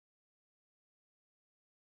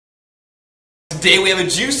today we have a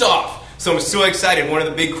juice off. So I'm so excited. One of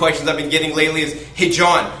the big questions I've been getting lately is, hey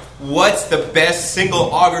John, what's the best single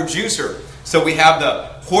auger juicer? So we have the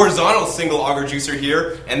horizontal single auger juicer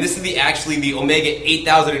here, and this is actually the Omega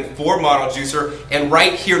 8004 model juicer, and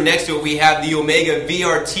right here next to it we have the Omega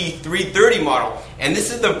VRT 330 model, and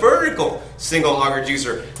this is the vertical single auger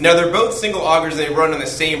juicer. Now they're both single augers, and they run on the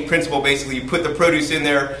same principle. Basically, you put the produce in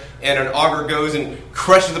there and an auger goes and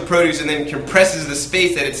crushes the produce and then compresses the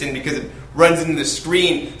space that it's in, because it runs into the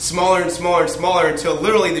screen smaller and smaller and smaller until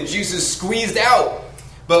literally the juice is squeezed out.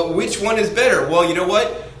 But which one is better? Well, you know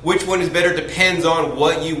what? Which one is better depends on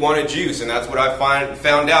what you want to juice, and that's what I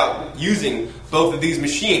found out using both of these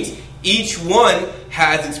machines. Each one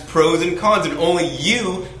has its pros and cons, and only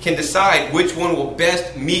you can decide which one will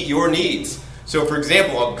best meet your needs. So for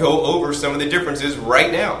example, I'll go over some of the differences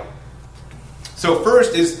right now. So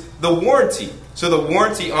first is the warranty. So the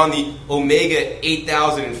warranty on the Omega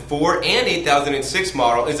 8004 and 8006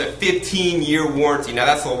 model is a 15-year warranty. Now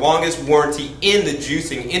that's the longest warranty in the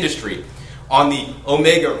juicing industry. On the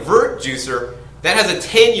Omega Vert juicer, that has a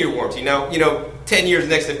 10-year warranty. Now, 10 years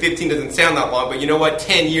next to 15 doesn't sound that long, but you know what?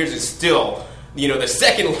 10 years is still, the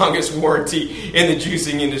second longest warranty in the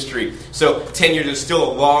juicing industry. So 10 years is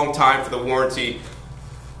still a long time for the warranty.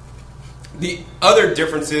 The other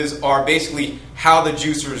differences are basically how the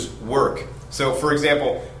juicers work. So for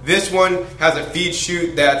example, this one has a feed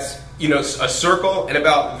chute that's, a circle and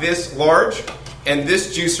about this large, and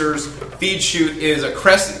this juicer's feed chute is a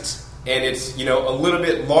crescent. And it's a little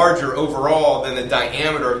bit larger overall than the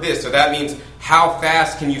diameter of this. So that means how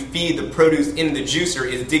fast can you feed the produce in the juicer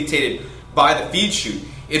is dictated by the feed chute.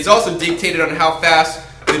 It's also dictated on how fast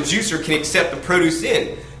the juicer can accept the produce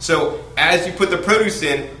in. So as you put the produce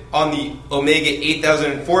in on the Omega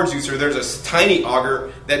 8004 juicer, there's a tiny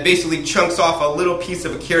auger that basically chunks off a little piece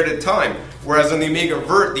of a carrot at a time. Whereas on the Omega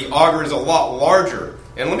Vert, the auger is a lot larger.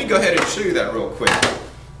 And let me go ahead and show you that real quick.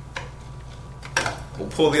 We'll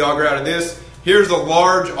pull the auger out of this. Here's a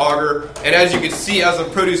large auger, and as you can see, as the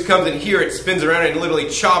produce comes in here, it spins around and literally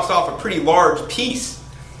chops off a pretty large piece.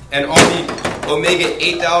 And on the Omega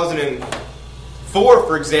 8004,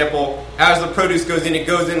 for example, as the produce goes in, it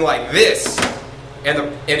goes in like this,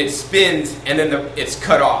 and it spins, and then it's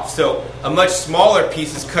cut off. So a much smaller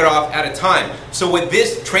piece is cut off at a time. So what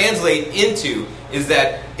this translates into is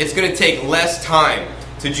that it's going to take less time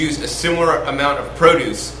to juice a similar amount of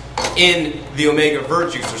produce in the Omega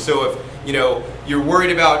Vert juicer. So if you're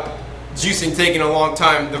worried about juicing taking a long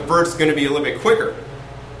time, the Vert's going to be a little bit quicker.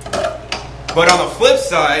 But on the flip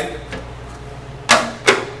side,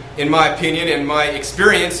 in my opinion and my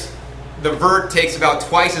experience, the Vert takes about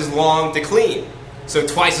twice as long to clean. So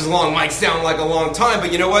twice as long might sound like a long time,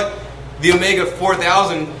 but you know what? The Omega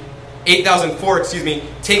 8004,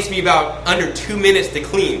 takes me about under 2 minutes to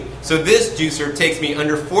clean. So this juicer takes me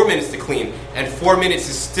under 4 minutes to clean, and 4 minutes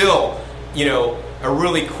is still, a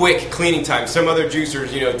really quick cleaning time. Some other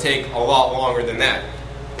juicers, take a lot longer than that.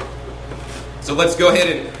 So let's go ahead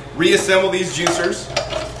and reassemble these juicers.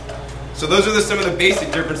 So those are some of the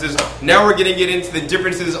basic differences. Now we're going to get into the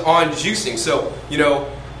differences on juicing. So,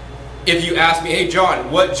 if you ask me, hey John,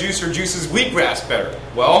 what juicer juices wheatgrass better?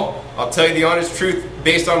 Well, I'll tell you the honest truth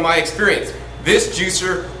based on my experience. This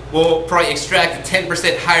juicer will probably extract a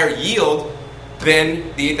 10% higher yield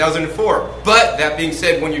than the 8004. But that being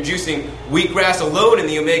said, when you're juicing wheatgrass alone in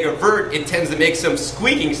the Omega Vert, it tends to make some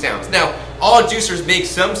squeaking sounds. Now, all juicers make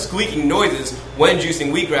some squeaking noises when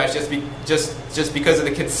juicing wheatgrass just because of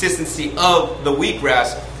the consistency of the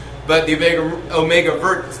wheatgrass. But the Omega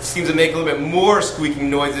Vert seems to make a little bit more squeaking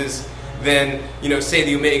noises than, say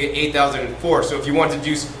the Omega 8004. So if you want to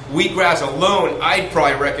juice wheatgrass alone, I'd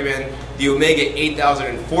probably recommend the Omega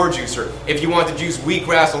 8004 juicer. If you want to juice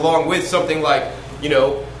wheatgrass along with something like,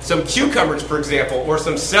 some cucumbers, for example, or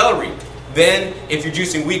some celery, then if you're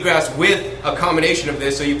juicing wheatgrass with a combination of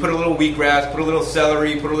this, so you put a little wheatgrass, put a little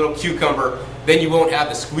celery, put a little cucumber, then you won't have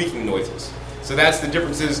the squeaking noises. So that's the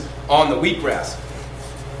differences on the wheatgrass.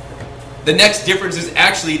 The next difference is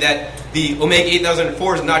actually that the Omega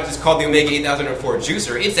 8004 is not just called the Omega 8004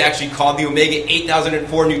 juicer, it's actually called the Omega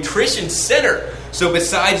 8004 Nutrition Center. So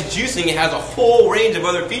besides juicing, it has a whole range of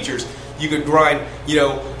other features. You could grind,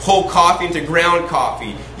 whole coffee into ground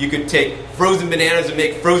coffee. You could take frozen bananas and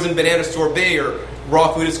make frozen banana sorbet, or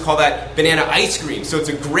raw foodists call that banana ice cream. So it's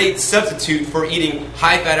a great substitute for eating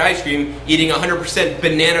high-fat ice cream, eating 100%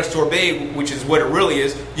 banana sorbet, which is what it really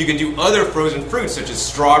is. You can do other frozen fruits such as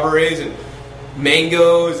strawberries and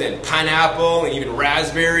mangoes and pineapple and even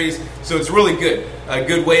raspberries. So it's really good. A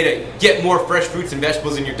good way to get more fresh fruits and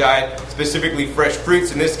vegetables in your diet, specifically fresh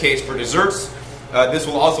fruits in this case for desserts. This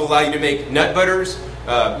will also allow you to make nut butters.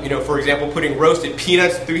 For example, putting roasted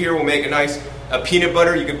peanuts through here will make a nice peanut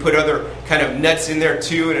butter. You can put other kind of nuts in there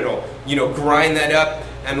too, and it'll grind that up.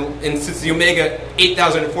 And since the Omega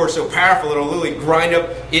 8004 is so powerful, it'll literally grind up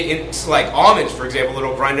it's like almonds, for example.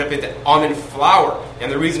 It'll grind up into almond flour.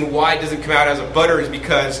 And the reason why it doesn't come out as a butter is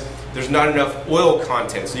because there's not enough oil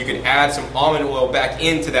content. So you can add some almond oil back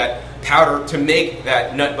into that powder to make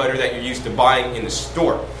that nut butter that you're used to buying in the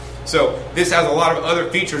store. So this has a lot of other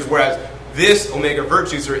features, whereas this Omega Vert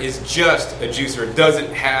Juicer is just a juicer. It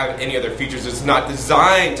doesn't have any other features. It's not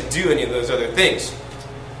designed to do any of those other things.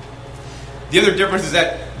 The other difference is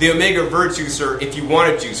that the Omega Vert Juicer, if you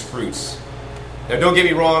want to juice fruits, now don't get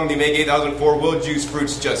me wrong, the Omega 8004 will juice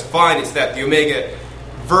fruits just fine. It's that the Omega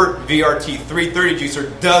Vert VRT 330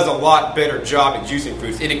 juicer does a lot better job at juicing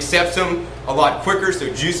fruits. It accepts them a lot quicker, so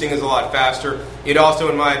juicing is a lot faster. It also,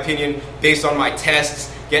 in my opinion, based on my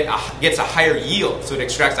tests, gets a higher yield, so it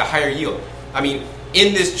extracts a higher yield. I mean,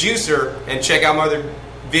 in this juicer, and check out my other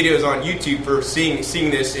videos on YouTube for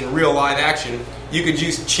seeing this in real live action, you could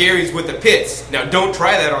juice cherries with the pits. Now, don't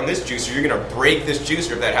try that on this juicer. You're going to break this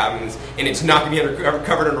juicer if that happens, and it's not going to be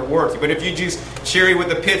covered under warranty. But if you juice cherry with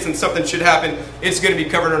the pits and something should happen, it's going to be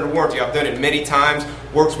covered under warranty. I've done it many times,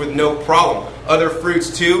 works with no problem. Other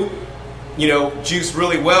fruits too, juice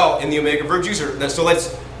really well in the Omega Vert Juicer. So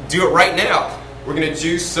let's do it right now. We're going to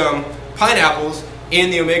juice some pineapples in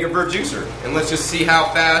the Omega Vert Juicer, and let's just see how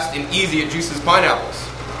fast and easy it juices pineapples.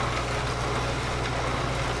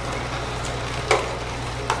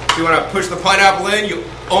 You want to push the pineapple in. You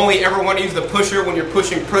only ever want to use the pusher when you're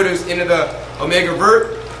pushing produce into the Omega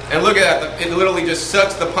Vert. And look at that, it literally just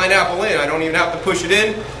sucks the pineapple in. I don't even have to push it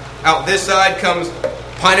in. Out this side comes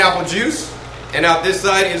pineapple juice, and out this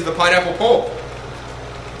side is the pineapple pulp.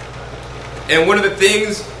 And one of the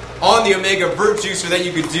things on the Omega Vert Juicer that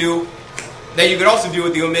you could do, that you could also do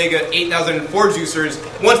with the Omega 8004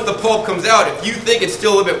 juicers, once the pulp comes out, if you think it's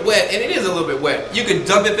still a little bit wet, and it is a little bit wet, you can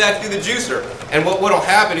dump it back through the juicer. And what will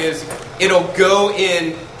happen is, it'll go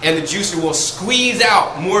in and the juicer will squeeze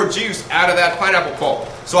out more juice out of that pineapple pulp.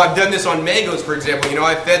 So I've done this on mangoes, for example.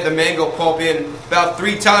 I fed the mango pulp in about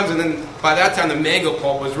 3 times, and then by that time the mango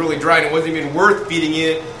pulp was really dry and it wasn't even worth feeding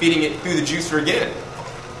it through the juicer again.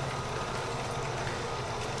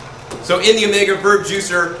 So in the Omega Vert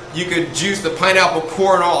Juicer, you could juice the pineapple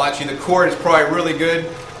core and all. Actually, the core is probably really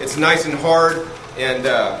good. It's nice and hard and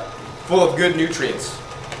full of good nutrients.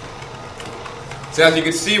 So as you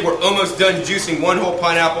can see, we're almost done juicing one whole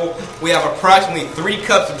pineapple. We have approximately 3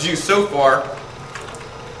 cups of juice so far.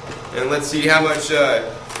 And let's see how much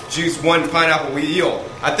juice one pineapple will yield.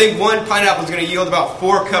 I think one pineapple is going to yield about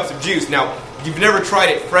 4 cups of juice. Now, if you've never tried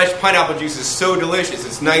it, fresh pineapple juice is so delicious.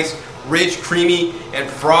 It's nice, rich, creamy, and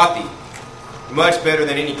frothy. Much better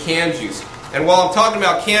than any canned juice. And while I'm talking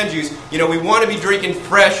about canned juice, we want to be drinking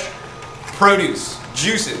fresh produce,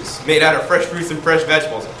 juices made out of fresh fruits and fresh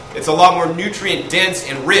vegetables. It's a lot more nutrient dense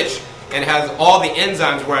and rich and has all the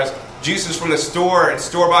enzymes, whereas juices from the store and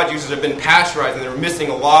store-bought juices have been pasteurized and they're missing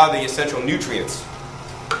a lot of the essential nutrients.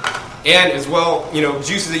 And as well,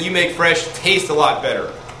 juices that you make fresh taste a lot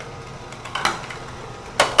better.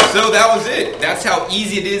 So that was it. That's how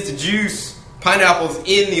easy it is to juice pineapples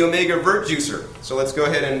in the Omega Vert Juicer. So let's go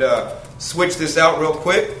ahead and switch this out real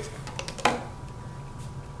quick.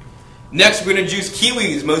 Next, we're going to juice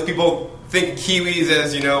kiwis. Most people think of kiwis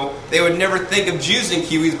as, they would never think of juicing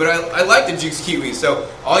kiwis, but I like to juice kiwis. So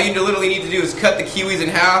all you literally need to do is cut the kiwis in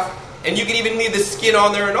half, and you can even leave the skin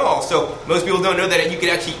on there and all. So most people don't know that you can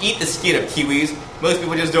actually eat the skin of kiwis. Most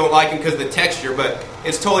people just don't like them because of the texture, but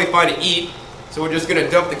it's totally fine to eat. So we're just going to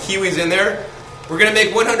dump the kiwis in there. We're going to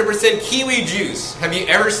make 100% kiwi juice. Have you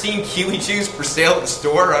ever seen kiwi juice for sale at the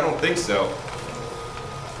store? I don't think so.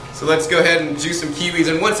 So let's go ahead and juice some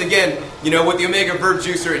kiwis. And once again, with the Omega Vert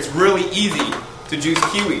Juicer, it's really easy to juice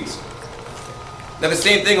kiwis. Now the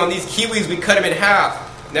same thing on these kiwis, we cut them in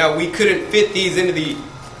half. Now we couldn't fit these into the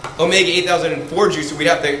Omega 8004 juicer. We'd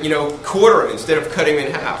have to, quarter them instead of cutting them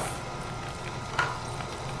in half.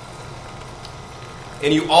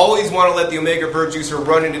 And you always want to let the Omega Vert Juicer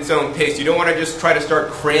run at its own pace. You don't want to just try to start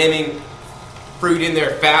cramming fruit in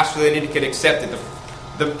there faster than it can accept it.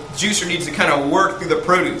 The juicer needs to kind of work through the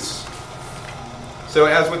produce. So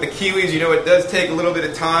as with the kiwis, it does take a little bit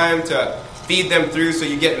of time to feed them through so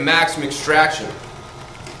you get maximum extraction.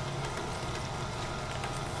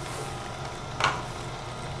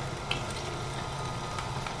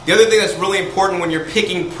 The other thing that's really important when you're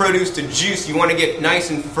picking produce to juice, you want to get nice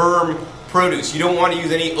and firm produce. You don't want to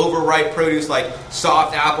use any overripe produce like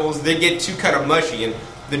soft apples. They get too kind of mushy, and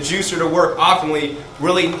the juicer to work optimally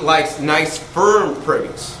really likes nice firm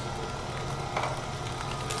produce.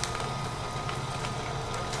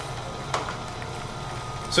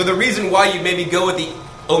 So the reason why you maybe go with the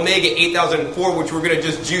Omega 8004, which we're going to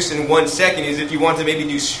just juice in 1 second, is if you want to maybe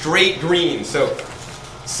do straight greens. So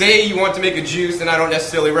say you want to make a juice, and I don't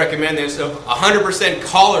necessarily recommend this, of 100%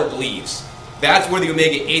 collard leaves. That's where the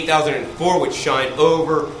Omega 8004 would shine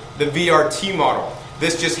over the VRT model.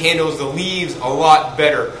 This just handles the leaves a lot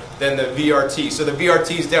better than the VRT. So the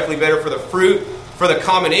VRT is definitely better for the fruit. For the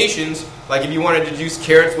combinations, like if you wanted to juice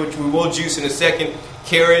carrots, which we will juice in a second,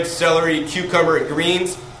 carrots, celery, cucumber, and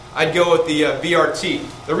greens, I'd go with the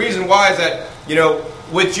VRT. The reason why is that, you know,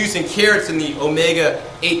 with juicing carrots in the Omega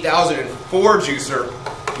 8004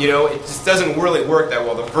 juicer, you know, it just doesn't really work that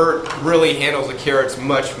well. The Vert really handles the carrots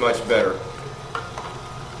much, much better.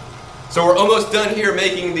 So we're almost done here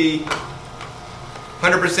making the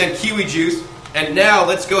 100% kiwi juice. And now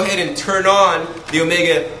let's go ahead and turn on the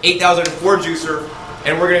Omega 8004 juicer,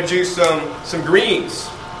 and we're going to juice some greens.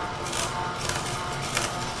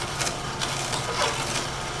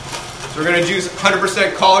 So we're going to juice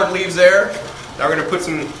 100% collard leaves there. Now we're going to put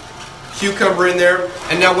some cucumber in there.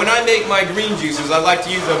 And now when I make my green juices, I like to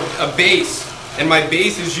use a base. And my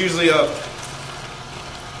base is usually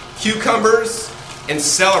cucumbers and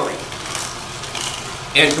celery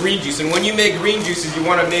and green juice. And when you make green juices, you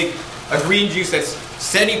want to make a green juice that's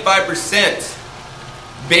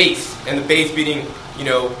 75% base, and the base being, you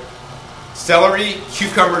know, celery,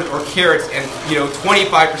 cucumbers, or carrots, and, you know,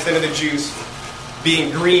 25% of the juice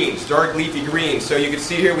being greens, dark leafy greens. So you can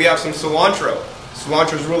see here we have some cilantro.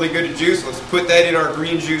 Cilantro is really good to juice. Let's put that in our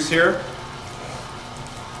green juice here.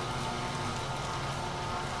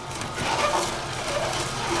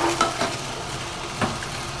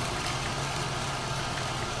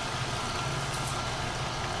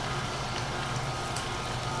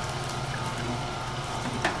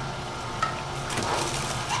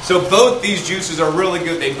 So both these juices are really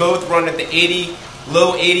good. They both run at the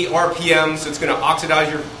low 80 RPM, so it's going to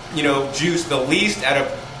oxidize your, you know, juice the least out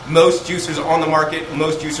of most juicers on the market.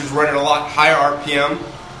 Most juicers run at a lot higher RPM.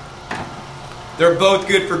 They're both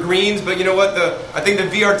good for greens, but you know what? I think the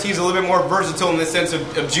VRT is a little bit more versatile in the sense of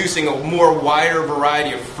juicing a more wider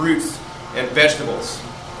variety of fruits and vegetables.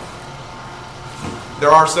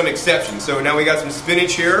 There are some exceptions. So now we got some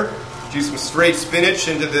spinach here. Juice some straight spinach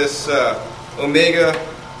into this Omega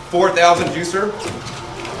 4000 juicer.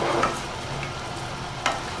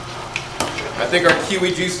 I think our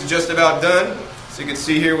kiwi juice is just about done. So you can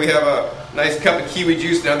see here we have a nice cup of kiwi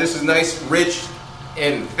juice. Now this is nice, rich,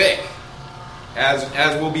 and thick,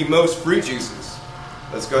 as will be most fruit juices.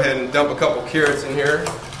 Let's go ahead and dump a couple carrots in here.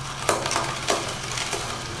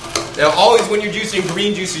 Now always when you're juicing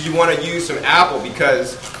green juices, you want to use some apple,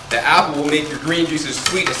 because the apple will make your green juices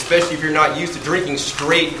sweet, especially if you're not used to drinking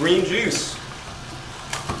straight green juice.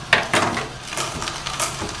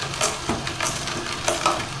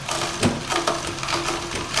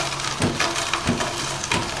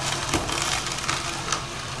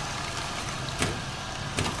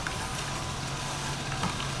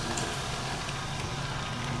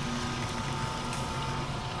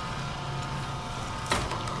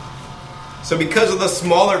 So because of the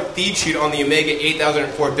smaller feed chute on the Omega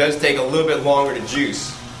 8004, it does take a little bit longer to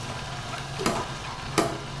juice.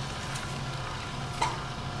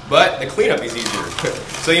 But the cleanup is easier.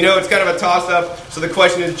 So you know, it's kind of a toss-up. So the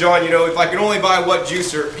question is, John, you know, if I can only buy one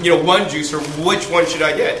juicer, which one should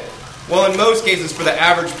I get? Well, in most cases, for the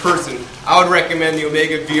average person, I would recommend the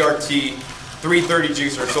Omega VRT 330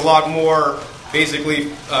 juicer. It's a lot more basically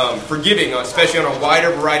forgiving, especially on a wider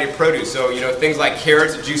variety of produce. So, you know, things like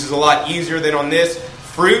carrots, it juices a lot easier than on this.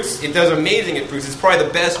 Fruits, it does amazing at fruits. It's probably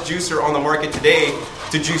the best juicer on the market today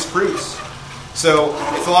to juice fruits. So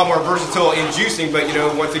it's a lot more versatile in juicing, but you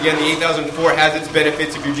know, once again, the 8004 has its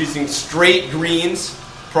benefits. If you're juicing straight greens,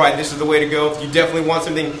 probably this is the way to go. If you definitely want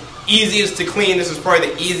something easiest to clean, this is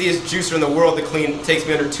probably the easiest juicer in the world to clean. It takes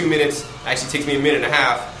me under 2 minutes. Actually, it takes me a minute and a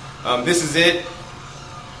half. This is it.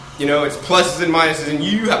 You know, it's pluses and minuses, and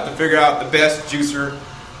you have to figure out the best juicer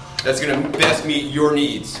that's going to best meet your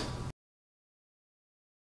needs.